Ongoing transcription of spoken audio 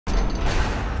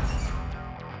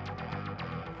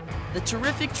The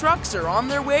terrific trucks are on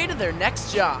their way to their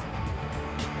next job.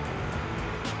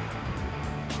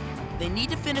 They need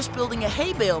to finish building a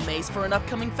hay bale maze for an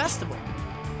upcoming festival.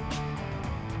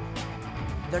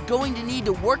 They're going to need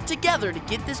to work together to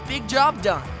get this big job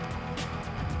done.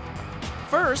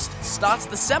 First, Stotts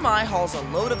the semi hauls a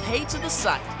load of hay to the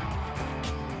site.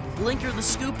 Blinker the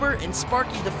scooper and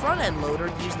Sparky the front-end loader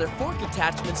use their fork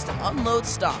attachments to unload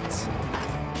Stotts.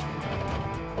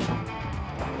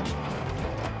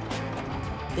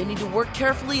 They need to work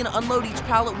carefully and unload each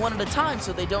pallet one at a time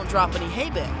so they don't drop any hay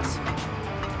bales.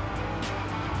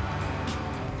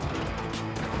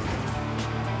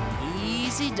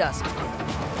 Easy does it.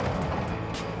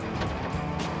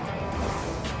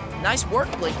 Nice work,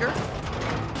 Blinker.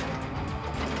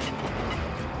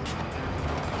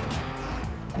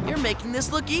 You're making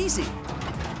this look easy.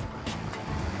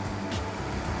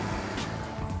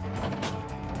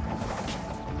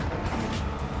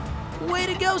 Way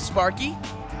to go, Sparky.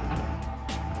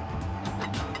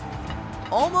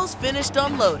 Almost finished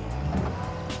unloading.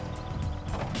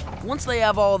 Once they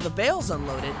have all of the bales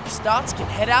unloaded, Stotts can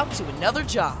head out to another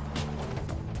job.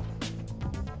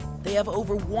 They have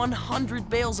over 100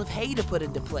 bales of hay to put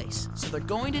into place, so they're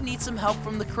going to need some help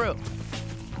from the crew.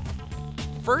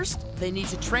 First, they need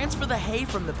to transfer the hay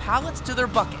from the pallets to their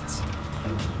buckets.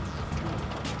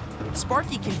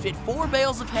 Sparky can fit 4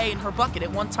 bales of hay in her bucket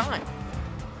at one time.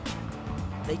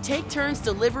 They take turns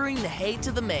delivering the hay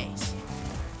to the maze.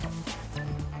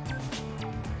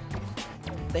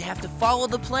 They have to follow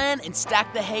the plan and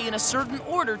stack the hay in a certain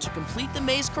order to complete the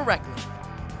maze correctly.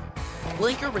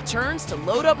 Blinker returns to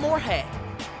load up more hay.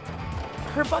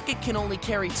 Her bucket can only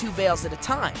carry 2 bales at a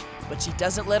time, but she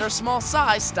doesn't let her small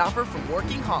size stop her from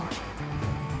working hard.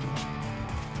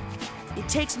 It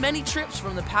takes many trips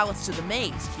from the pallets to the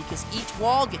maze because each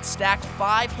wall gets stacked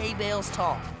 5 hay bales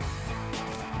tall.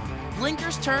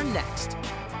 Blinker's turn next.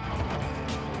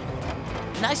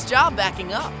 Nice job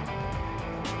backing up.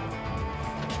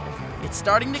 It's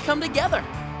starting to come together.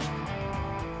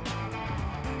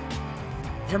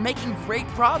 They're making great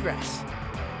progress.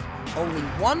 Only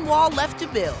 1 wall left to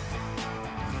build.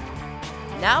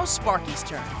 Now Sparky's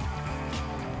turn.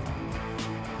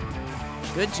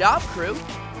 Good job, crew.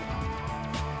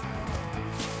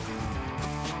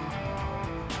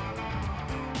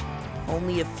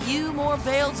 Only a few more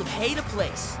bales of hay to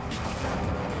place.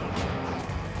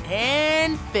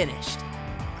 And finished.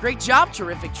 Great job,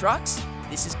 terrific trucks.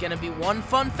 This is gonna be one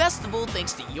fun festival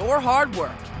thanks to your hard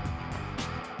work.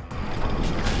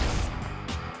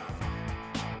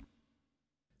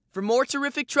 For more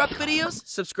terrific truck videos,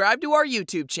 subscribe to our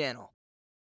YouTube channel.